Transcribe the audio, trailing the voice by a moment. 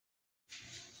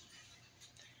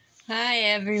Hi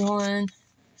everyone.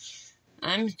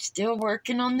 I'm still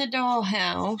working on the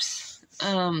dollhouse.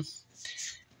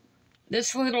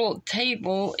 This little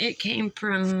table, it came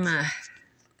from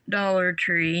Dollar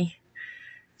Tree,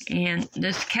 and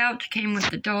this couch came with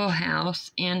the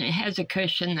dollhouse, and it has a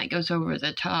cushion that goes over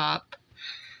the top.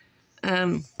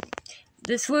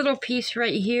 This little piece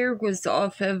right here was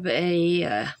off of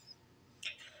a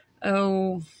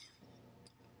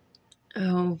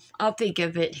I'll think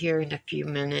of it here in a few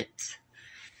minutes.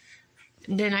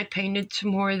 And then I painted some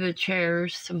more of the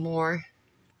chairs, some more.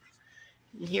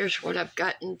 And here's what I've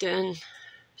gotten done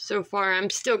so far. I'm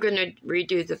still going to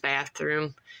redo the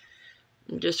bathroom.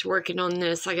 I'm just working on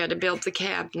this. I got to build the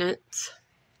cabinets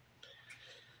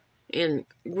and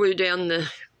glue down the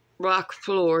rock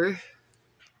floor.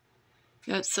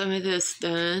 Got some of this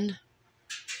done.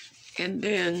 And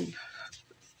then,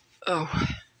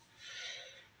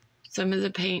 some of the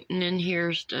painting in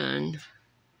here is done.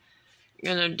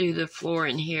 I'm going to do the floor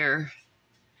in here.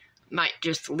 Might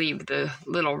just leave the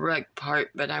little rug part,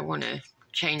 but I want to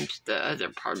change the other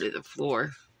part of the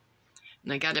floor.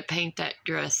 And I got to paint that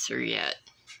dresser yet.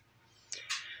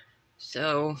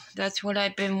 So that's what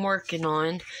I've been working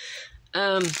on.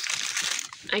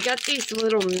 I got these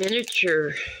little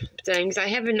miniature things. I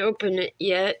haven't opened it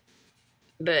yet,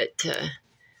 but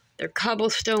they're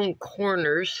cobblestone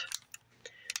corners.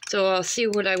 So I'll see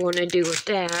what I want to do with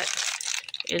that.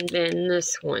 And then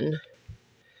this one.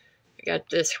 I got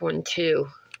this one too.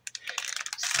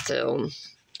 So,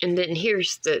 and then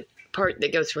here's the part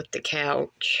that goes with the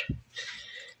couch.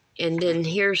 And then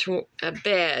here's a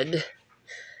bed.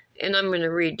 And I'm going to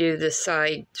redo the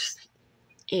sides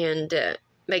and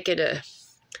make it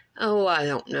I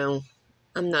don't know.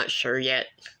 I'm not sure yet.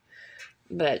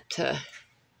 But,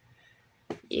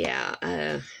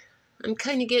 yeah, I'm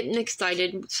kind of getting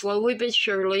excited. Slowly but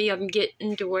surely, I'm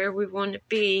getting to where we want to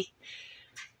be.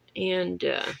 And,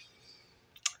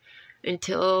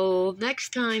 until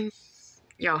next time,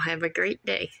 y'all have a great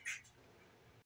day.